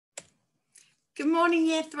Good morning,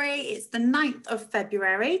 Year 3. It's the 9th of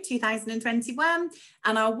February 2021,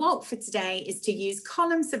 and our walk for today is to use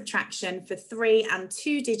column subtraction for 3- and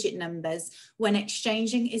 2-digit numbers when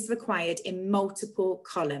exchanging is required in multiple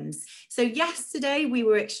columns. So yesterday we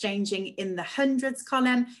were exchanging in the hundreds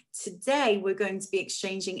column. Today we're going to be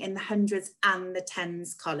exchanging in the hundreds and the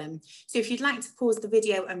tens column. So if you'd like to pause the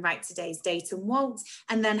video and write today's date and waltz,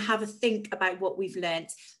 and then have a think about what we've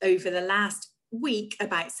learnt over the last week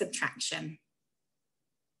about subtraction.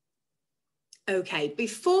 Okay,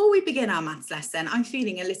 before we begin our maths lesson, I'm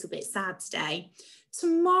feeling a little bit sad today.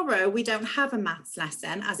 Tomorrow we don't have a maths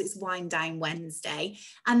lesson as it's Wind Down Wednesday,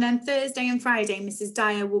 and then Thursday and Friday Mrs.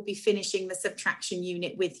 Dyer will be finishing the subtraction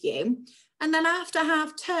unit with you. And then after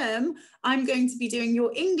half term, I'm going to be doing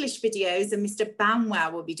your English videos and Mr.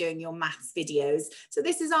 Banwell will be doing your maths videos. So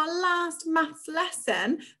this is our last maths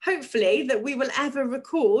lesson, hopefully, that we will ever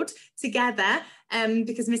record together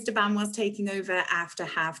because Mr. Banwell's taking over after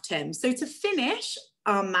half term. So to finish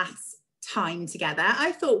our maths time together,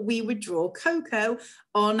 I thought we would draw Coco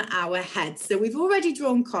on our head. So we've already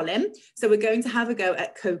drawn Colin, so we're going to have a go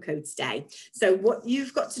at Coco today. So what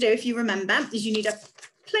you've got to do, if you remember, is you need a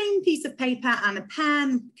plain piece of paper and a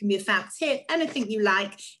pen, it can be a felt tip, anything you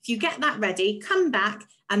like. If you get that ready, come back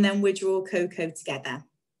and then we'll draw Coco together.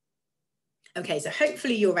 Okay, so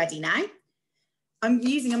hopefully you're ready now. I'm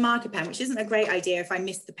using a marker pen, which isn't a great idea if I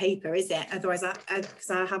miss the paper, is it? Otherwise,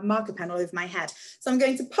 because I have marker pen all over my head. So I'm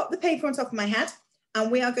going to pop the paper on top of my head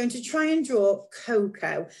and we are going to try and draw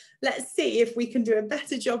Coco. Let's see if we can do a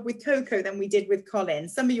better job with Coco than we did with Colin.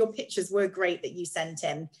 Some of your pictures were great that you sent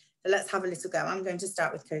in. So let's have a little go. I'm going to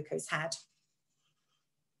start with Coco's head.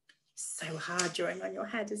 So hard drawing on your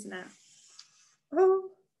head, isn't it? Oh.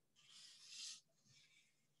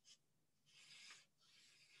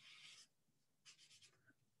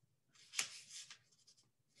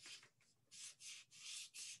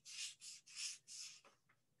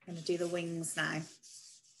 I'm going to do the wings now.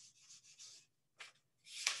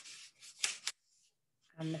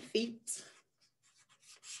 And the feet.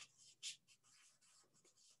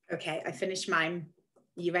 Okay, I finished mine.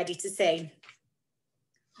 Are you ready to see?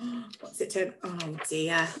 What's it turn? Oh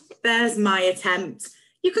dear, there's my attempt.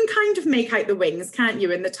 You can kind of make out the wings, can't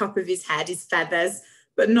you, in the top of his head, his feathers,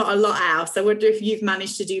 but not a lot else. I wonder if you've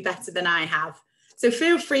managed to do better than I have. So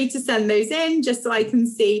feel free to send those in just so I can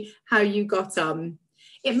see how you got on.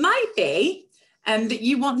 It might be that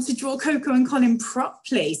you want to draw Coco and Colin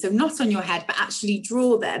properly, so not on your head, but actually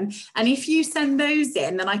draw them. And if you send those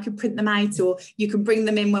in, then I could print them out, or you can bring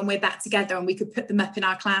them in when we're back together and we could put them up in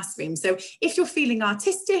our classroom. So if you're feeling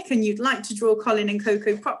artistic and you'd like to draw Colin and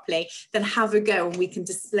Coco properly, then have a go and we can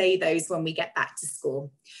display those when we get back to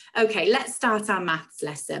school. Okay, let's start our maths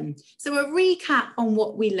lesson. So a recap on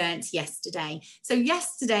what we learnt yesterday. So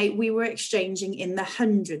yesterday we were exchanging in the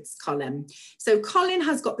hundreds column. So Colin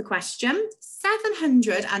has got the question,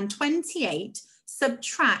 728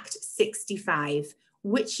 subtract 65.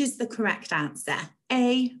 Which is the correct answer?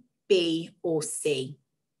 A, B, or C?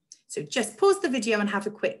 So just pause the video and have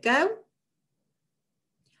a quick go.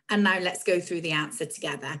 And now let's go through the answer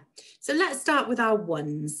together. So let's start with our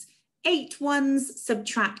ones. 8 ones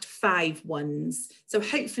subtract 5 ones. So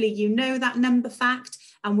hopefully you know that number fact,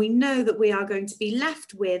 and we know that we are going to be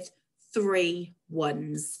left with 3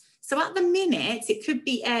 ones. So at the minute, it could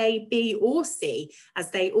be A, B, or C, as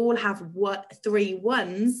they all have 3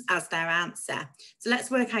 ones as their answer. So let's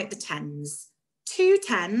work out the tens. 2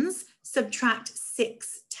 tens subtract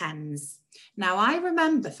 6 tens. Now I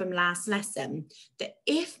remember from last lesson that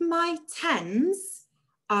if my tens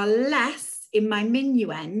are less in my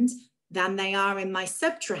minuend than they are in my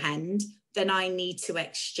subtrahend, then I need to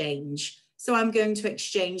exchange. So I'm going to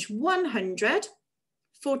exchange 100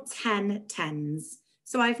 for 10 tens.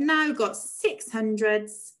 So I've now got 6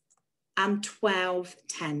 hundreds and 12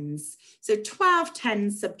 tens. So 12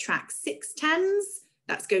 tens subtract 6 tens.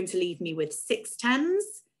 That's going to leave me with 6 tens,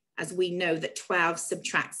 as we know that 12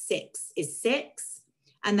 subtract 6 is 6.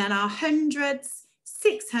 And then our hundreds,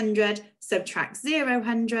 600 subtract 0,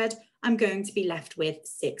 I'm going to be left with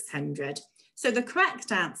 600. So the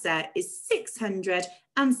correct answer is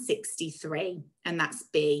 663, and that's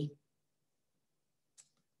B.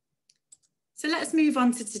 So let's move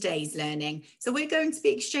on to today's learning. So we're going to be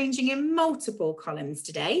exchanging in multiple columns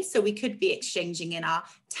today. So we could be exchanging in our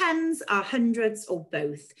tens, our hundreds, or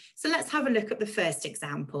both. So let's have a look at the first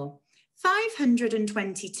example.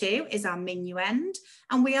 522 is our minuend,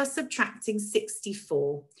 and we are subtracting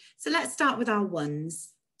 64. So let's start with our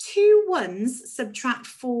ones. 2 ones subtract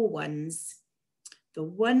 4 ones. The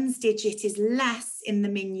ones digit is less in the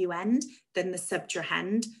minuend than the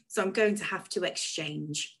subtrahend, so I'm going to have to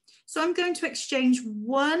exchange. So I'm going to exchange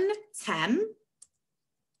 1 10.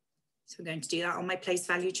 So we're going to do that on my place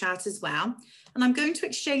value chart as well. And I'm going to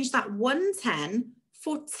exchange that 1 10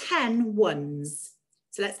 for 10 ones.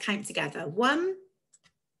 So let's count together. 1,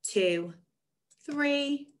 2,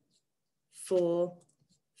 3, 4,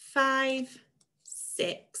 5,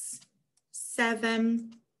 6,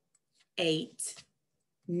 7, 8,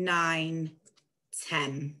 9,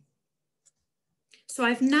 10. So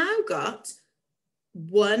I've now got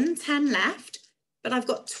 1 10 left, but I've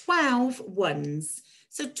got 12 ones.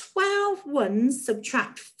 So 12 ones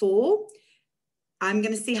subtract 4. I'm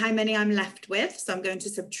going to see how many I'm left with. So I'm going to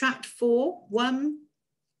subtract 4. 1,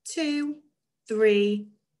 2, 3,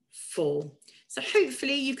 4. So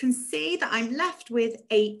hopefully you can see that I'm left with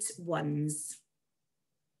 8 ones.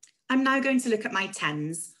 I'm now going to look at my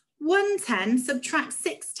tens. 1 10 subtract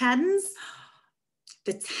 6 tens.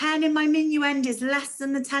 The 10 in my minuend is less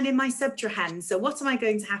than the 10 in my subtrahend. So what am I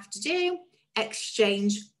going to have to do?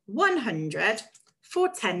 Exchange 100 for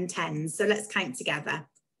 10 tens. So let's count together.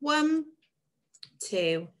 1,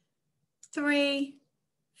 2, 3,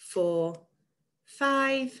 4,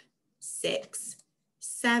 5, 6,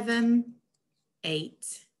 7,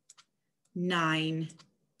 8, 9,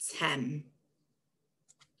 10.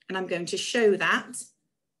 And I'm going to show that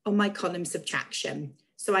on my column subtraction.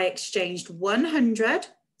 So I exchanged 100,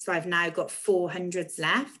 so I've now got 400s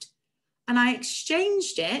left, and I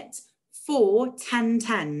exchanged it for 10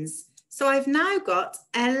 tens. So I've now got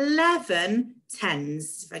 11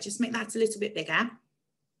 tens. If I just make that a little bit bigger,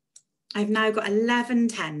 I've now got 11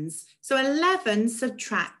 tens. So 11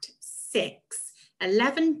 subtract 6.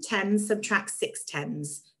 11 tens subtract 6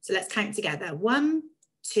 tens. So let's count together. 1,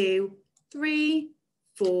 2, 3,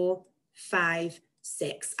 4, 5,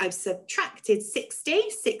 6. I've subtracted 60,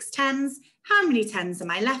 6 tens. How many tens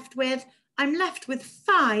am I left with? I'm left with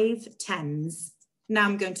 5 tens. Now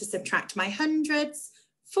I'm going to subtract my hundreds.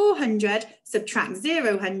 400, subtract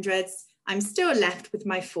 0 hundreds. I'm still left with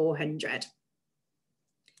my 400.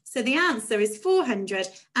 So the answer is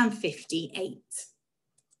 458.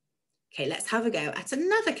 Okay, let's have a go at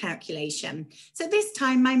another calculation. So this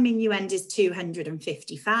time my minuend is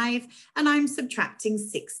 255 and I'm subtracting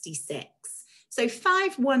 66. So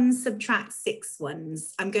 5 ones subtract 6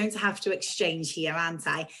 ones. I'm going to have to exchange here, aren't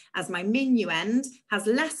I? As my minuend has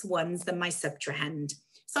less ones than my subtrahend.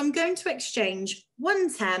 So I'm going to exchange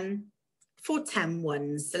 1 10 for 10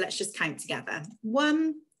 ones. So let's just count together.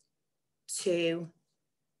 1, 2,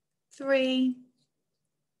 3,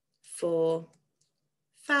 4,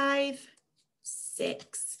 5,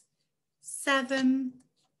 6, 7,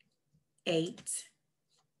 8,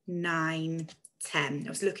 9, 10. I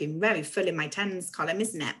was looking very full in my tens column,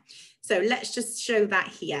 isn't it? So let's just show that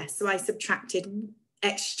here. So I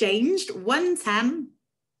exchanged 1 10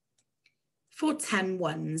 for 10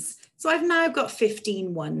 ones. So I've now got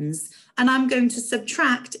 15 ones and I'm going to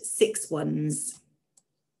subtract 6 ones.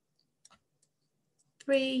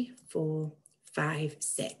 3, 4, 5,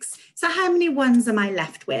 6. So how many ones am I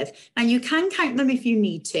left with? Now you can count them if you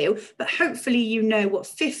need to, but hopefully you know what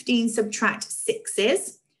 15 subtract 6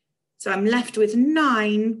 is. So I'm left with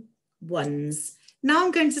 9 ones. Now I'm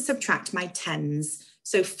going to subtract my tens.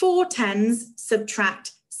 So 4 tens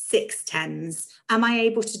subtract 6 tens. Am I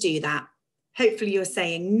able to do that? Hopefully you're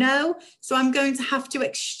saying no. So I'm going to have to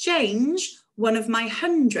exchange one of my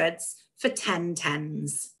hundreds for 10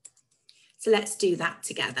 tens. So let's do that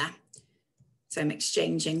together. So I'm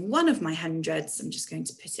exchanging one of my hundreds. I'm just going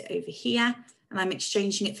to put it over here and I'm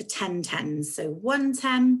exchanging it for 10 tens. So 1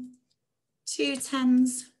 10, 2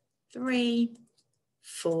 tens, 3,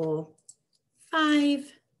 4,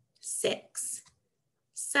 5, 6,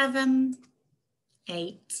 7,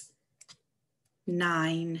 8,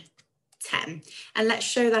 9, 10. And let's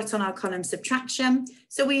show that on our column subtraction.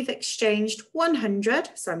 So we've exchanged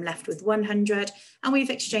 100, so I'm left with 100, and we've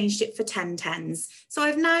exchanged it for 10 tens. So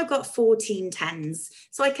I've now got 14 tens.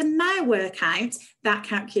 So I can now work out that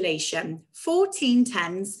calculation. 14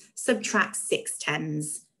 tens subtract 6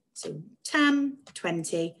 tens. So 10,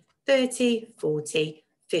 20, 30, 40,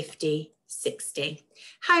 50, 60.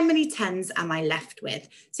 How many tens am I left with?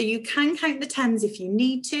 So you can count the tens if you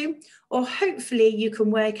need to, or hopefully you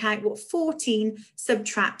can work out what 14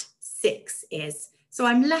 subtract 6 is. So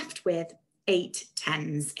I'm left with 8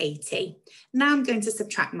 tens, 80. Now I'm going to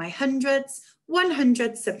subtract my hundreds.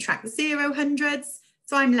 100 subtract 0 hundreds.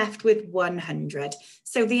 So I'm left with 100.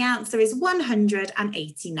 So the answer is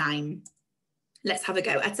 189. Let's have a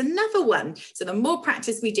go at another one. So the more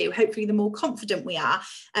practice we do, hopefully the more confident we are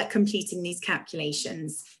at completing these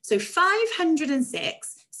calculations. So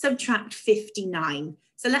 506 subtract 59.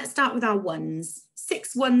 So let's start with our ones.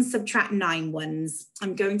 6 ones subtract 9 ones.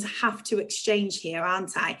 I'm going to have to exchange here,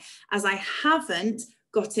 aren't I? As I haven't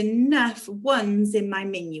got enough ones in my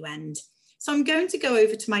minuend. So I'm going to go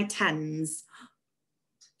over to my tens.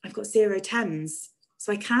 I've got 0 tens,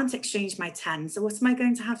 so I can't exchange my 10. So what am I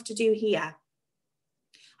going to have to do here?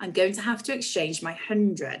 I'm going to have to exchange my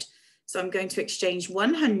 100. So I'm going to exchange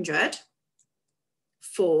 100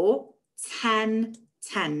 for 10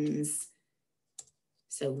 tens.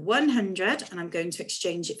 So 100, and I'm going to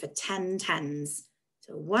exchange it for 10 tens.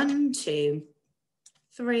 So 1, 2,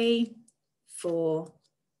 3, 4,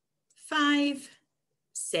 5,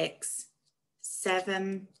 6,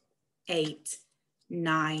 7, 8,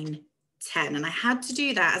 9, 10. And I had to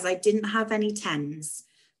do that as I didn't have any tens.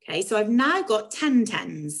 Okay, so I've now got 10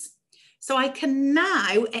 tens. So I can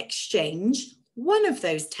now exchange one of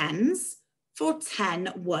those tens for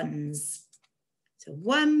 10 ones. So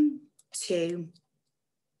 1, 2,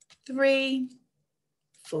 3,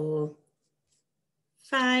 4,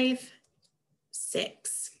 5,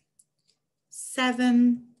 6,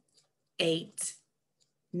 7, 8,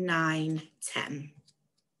 9, 10.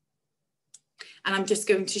 And I'm just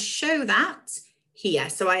going to show that here.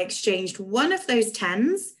 So I exchanged one of those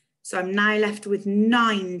tens. So I'm now left with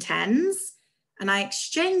 9 tens, and I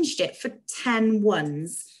exchanged it for 10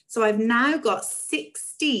 ones. So I've now got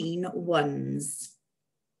 16 ones.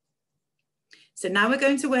 So now we're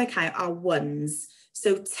going to work out our ones.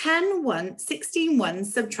 So 16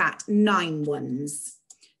 ones subtract 9 ones.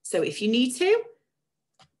 So if you need to,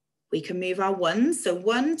 we can move our ones. So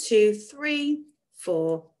 1, 2, 3,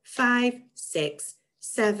 4, 5, 6,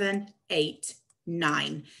 7, 8,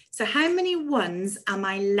 9. So how many ones am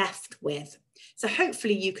I left with? So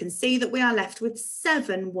hopefully you can see that we are left with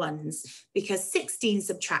 7 ones, because 16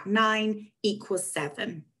 subtract 9 equals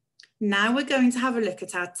 7. Now we're going to have a look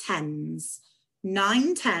at our tens.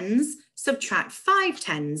 9 tens subtract 5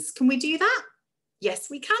 tens. Can we do that? Yes,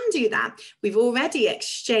 we can do that. We've already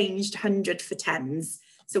exchanged 100 for tens.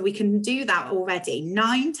 So we can do that already.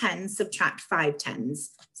 9 tens subtract 5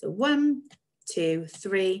 tens. So 1, 2,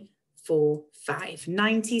 3, 4, 5.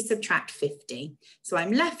 90 subtract 50. So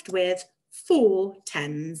I'm left with 4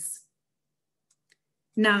 tens.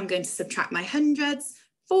 Now I'm going to subtract my hundreds.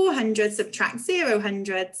 400 subtract 0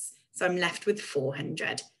 hundreds. So I'm left with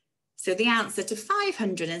 400. So the answer to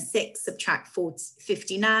 506 subtract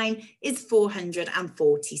 59 is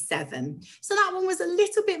 447. So that one was a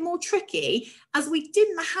little bit more tricky, as we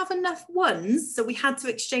didn't have enough ones, so we had to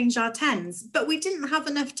exchange our tens, but we didn't have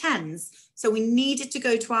enough tens. So we needed to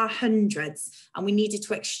go to our hundreds, and we needed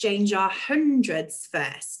to exchange our hundreds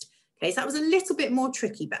first. Okay, so that was a little bit more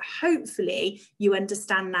tricky, but hopefully you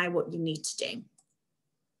understand now what you need to do.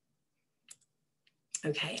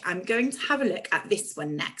 Okay, I'm going to have a look at this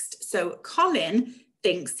one next. So Colin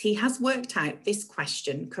thinks he has worked out this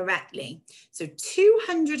question correctly. So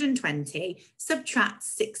 220 subtract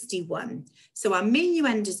 61. So our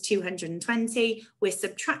minuend is 220, we're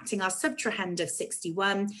subtracting our subtrahend of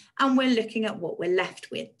 61, and we're looking at what we're left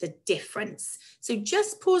with, the difference. So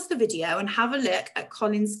just pause the video and have a look at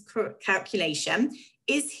Colin's calculation.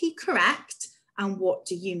 Is he correct? And what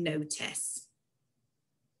do you notice?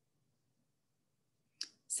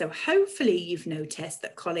 So hopefully you've noticed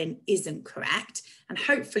that Colin isn't correct, and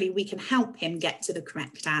hopefully we can help him get to the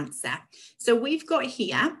correct answer. So we've got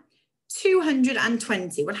here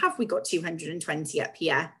 220. Well, have we got 220 up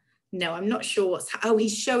here? No, I'm not sure what's, oh,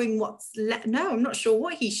 he's showing what's, no, I'm not sure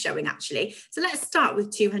what he's showing actually. So let's start with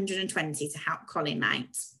 220 to help Colin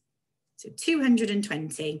out. So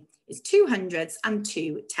 220 is 2 hundreds and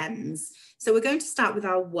 2 tens. So we're going to start with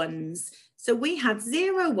our ones. So we had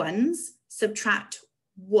 0 ones, subtract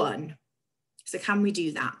 1. So can we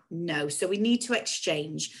do that? No. So we need to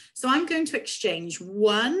exchange. So I'm going to exchange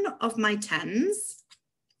 1 of my tens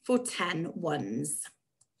for 10 ones.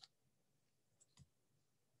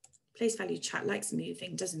 Place value chart likes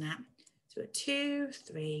moving, doesn't it? So 2,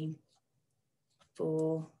 3,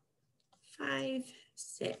 4, 5,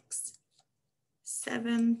 6,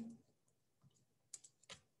 7,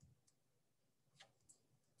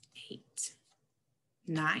 8,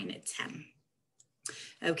 9, 10.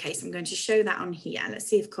 Okay, so I'm going to show that on here. Let's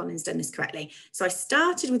see if Colin's done this correctly. So I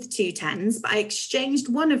started with 2 tens, but I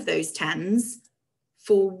exchanged one of those tens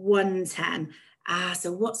for 1 10.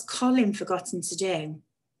 So what's Colin forgotten to do?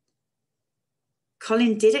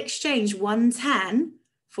 Colin did exchange 1 10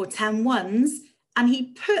 for 10 ones, and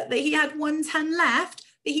he put that he had 1 10 left,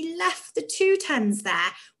 but he left the 2 tens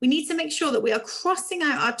there. We need to make sure that we are crossing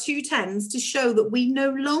out our 2 tens to show that we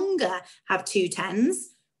no longer have 2 tens.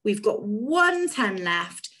 We've got 1 10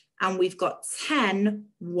 left, and we've got 10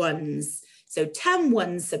 ones. So 10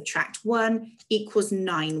 ones subtract 1 equals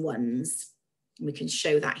 9 ones. We can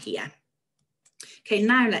show that here. Okay,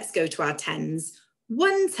 now let's go to our tens.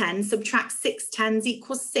 1 10 subtract 6 tens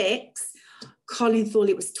equals 6. Colin thought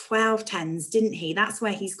it was 12 tens, didn't he? That's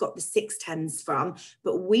where he's got the 6 tens from.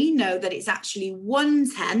 But we know that it's actually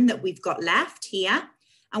 1 10 that we've got left here.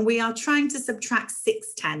 And we are trying to subtract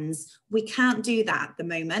 6 tens. We can't do that at the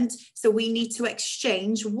moment. So we need to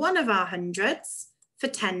exchange one of our hundreds for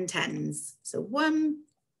 10 tens. So 1,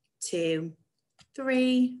 2,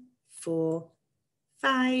 3, 4,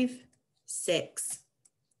 5, 6,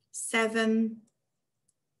 7,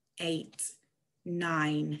 8,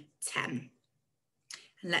 9, 10.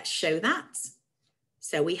 And let's show that.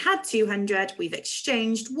 So we had 200, we've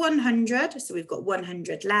exchanged 100, so we've got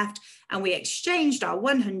 100 left, and we exchanged our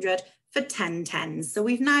 100 for 10 tens. So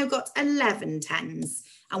we've now got 11 tens,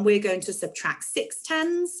 and we're going to subtract 6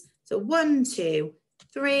 tens. So 1, 2,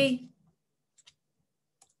 3,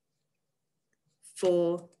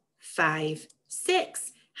 4, 5,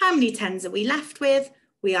 6. How many tens are we left with?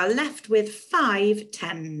 We are left with 5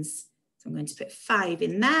 tens. So I'm going to put 5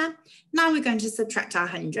 in there. Now we're going to subtract our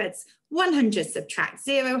hundreds. 100 subtract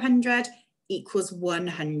 0 equals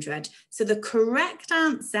 100. So the correct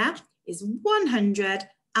answer is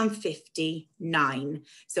 159.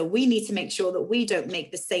 So we need to make sure that we don't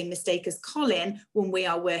make the same mistake as Colin when we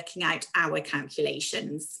are working out our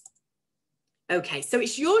calculations. Okay, so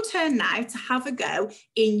it's your turn now to have a go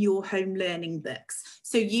in your home learning books.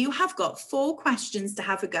 So you have got 4 questions to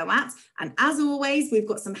have a go at. And as always, we've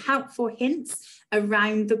got some helpful hints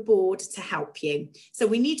around the board to help you. So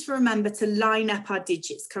we need to remember to line up our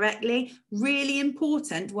digits correctly. Really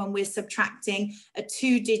important when we're subtracting a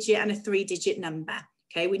 2-digit and a 3-digit number.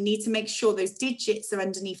 Okay, we need to make sure those digits are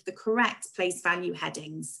underneath the correct place value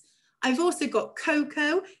headings. I've also got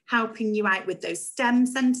Coco helping you out with those STEM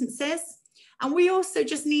sentences. And we also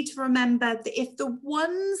just need to remember that if the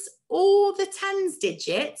ones or the tens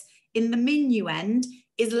digit in the minuend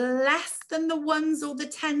is less than the ones or the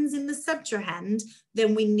tens in the subtrahend,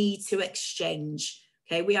 then we need to exchange.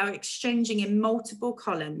 Okay, we are exchanging in multiple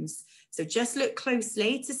columns. So just look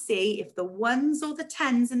closely to see if the ones or the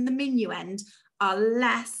tens in the minuend are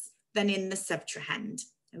less than in the subtrahend.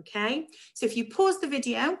 Okay, so if you pause the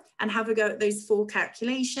video and have a go at those 4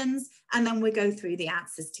 calculations, and then we'll go through the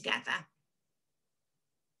answers together.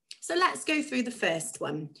 So let's go through the first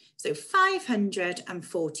one. So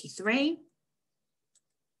 543.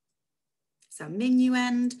 So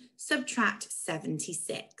minuend, subtract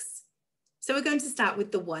 76. So we're going to start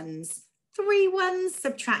with the ones. 3 ones,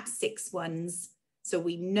 subtract 6 ones. So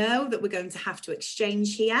we know that we're going to have to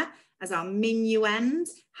exchange here as our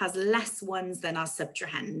minuend has less ones than our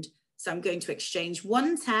subtrahend. So I'm going to exchange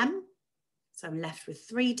 1 10. So I'm left with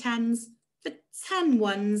 3 tens. For 10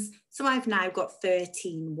 ones, so I've now got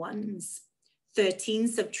 13 ones. 13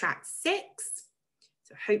 subtract 6,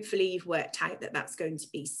 so hopefully you've worked out that that's going to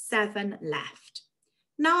be 7 left.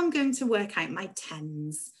 Now I'm going to work out my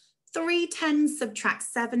tens. 3 tens subtract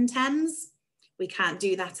 7 tens. We can't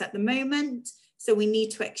do that at the moment, so we need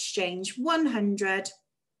to exchange 100,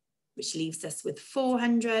 which leaves us with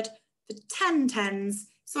 400 for 10 tens,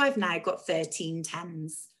 so I've now got 13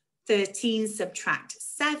 tens. 13 subtract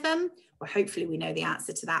 7. Well, hopefully we know the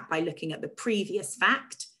answer to that by looking at the previous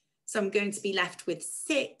fact. So I'm going to be left with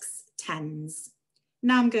 6 tens.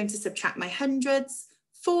 Now I'm going to subtract my hundreds.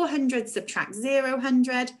 400 subtract 0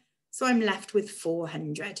 so I'm left with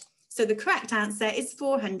 400. So the correct answer is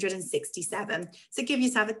 467. So give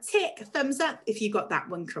yourself a tick, a thumbs up if you got that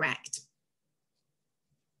one correct.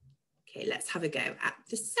 Okay, let's have a go at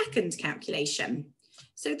the second calculation.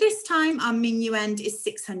 So this time our minuend is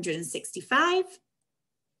 665.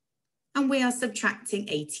 And we are subtracting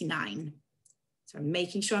 89. So I'm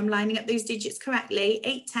making sure I'm lining up those digits correctly.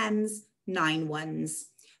 8 tens, 9 ones.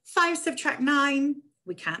 5 subtract 9,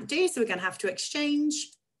 we can't do, so we're going to have to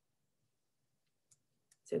exchange.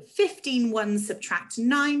 So 15 ones subtract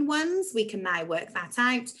 9 ones, we can now work that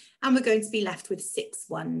out, and we're going to be left with 6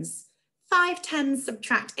 ones. 5 tens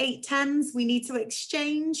subtract 8 tens, we need to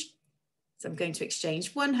exchange. So I'm going to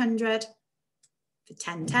exchange 100 for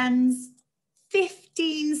 10 tens.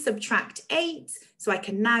 15 subtract 8, so I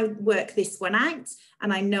can now work this one out,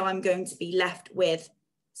 and I know I'm going to be left with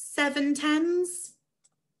 7 tens.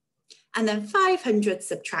 And then 500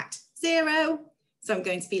 subtract 0, so I'm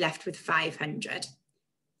going to be left with 500.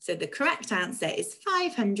 So the correct answer is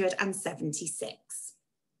 576.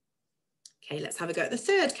 Okay, let's have a go at the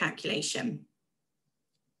third calculation.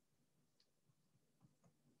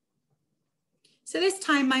 So this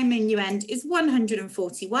time my minuend is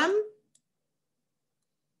 141.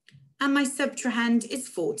 And my subtrahend is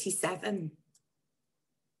 47.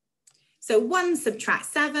 So 1 subtract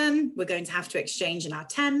 7, we're going to have to exchange in our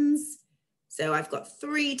tens. So I've got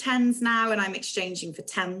 3 tens now and I'm exchanging for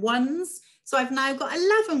 10 ones. So I've now got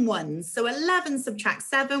 11 ones. So 11 subtract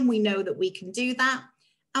 7, we know that we can do that.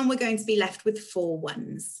 And we're going to be left with 4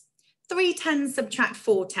 ones. 3 tens subtract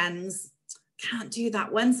 4 tens. Can't do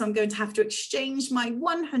that one, so I'm going to have to exchange my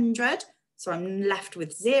 100. So I'm left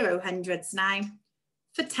with 0 hundreds now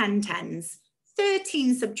for 10 tens.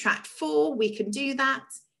 13 subtract 4, we can do that.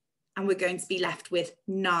 And we're going to be left with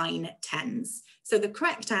 9 tens. So the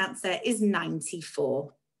correct answer is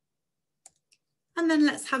 94. And then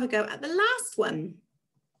let's have a go at the last one.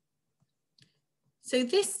 So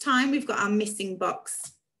this time we've got our missing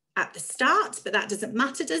box at the start, but that doesn't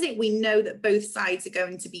matter, does it? We know that both sides are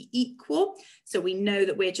going to be equal. So we know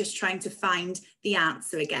that we're just trying to find the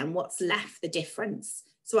answer again, what's left, the difference.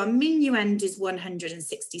 So our minuend is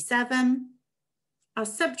 167. Our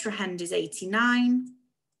subtrahend is 89.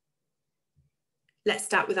 Let's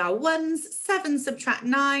start with our ones. 7 subtract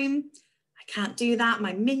 9. I can't do that.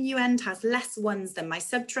 My minuend has less ones than my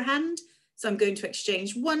subtrahend. So I'm going to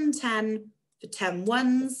exchange 1 10 for 10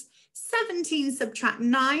 ones. 17 subtract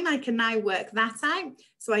 9. I can now work that out.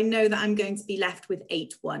 So I know that I'm going to be left with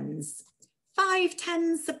 8 ones. 5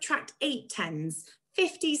 tens subtract 8 tens.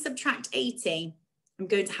 50 subtract 80. I'm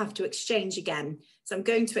going to have to exchange again. So I'm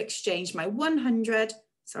going to exchange my 100.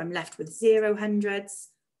 So I'm left with 0 hundreds.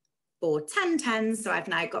 For 10 tens, so I've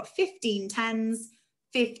now got 15 tens,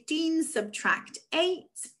 15 subtract 8.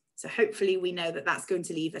 So hopefully we know that that's going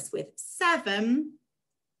to leave us with 7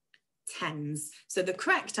 tens. So the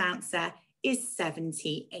correct answer is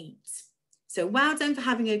 78. So well done for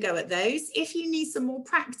having a go at those. If you need some more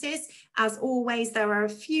practice, as always, there are a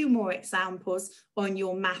few more examples on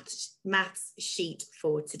your maths sheet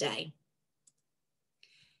for today.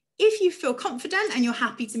 If you feel confident and you're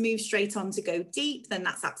happy to move straight on to go deep, then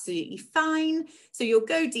that's absolutely fine. So you'll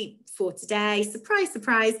go deep for today. Surprise,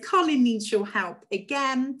 surprise, Colin needs your help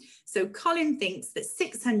again. So Colin thinks that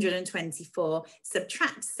 624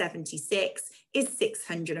 subtract 76 is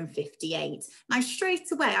 658. Now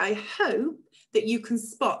straight away, I hope that you can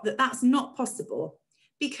spot that that's not possible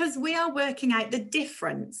because we are working out the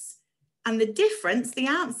difference. And the difference, the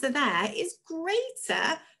answer there is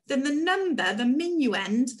greater than the number, the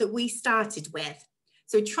minuend that we started with.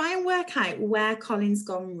 So try and work out where Colin's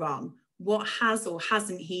gone wrong. What has or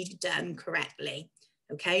hasn't he done correctly?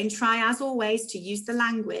 Okay, and try as always to use the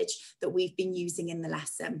language that we've been using in the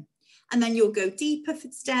lesson. And then you'll go deeper for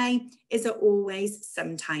today. Is a always,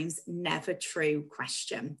 sometimes, never true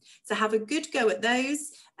question. So have a good go at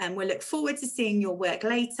those and we'll look forward to seeing your work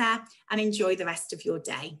later and enjoy the rest of your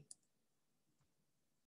day.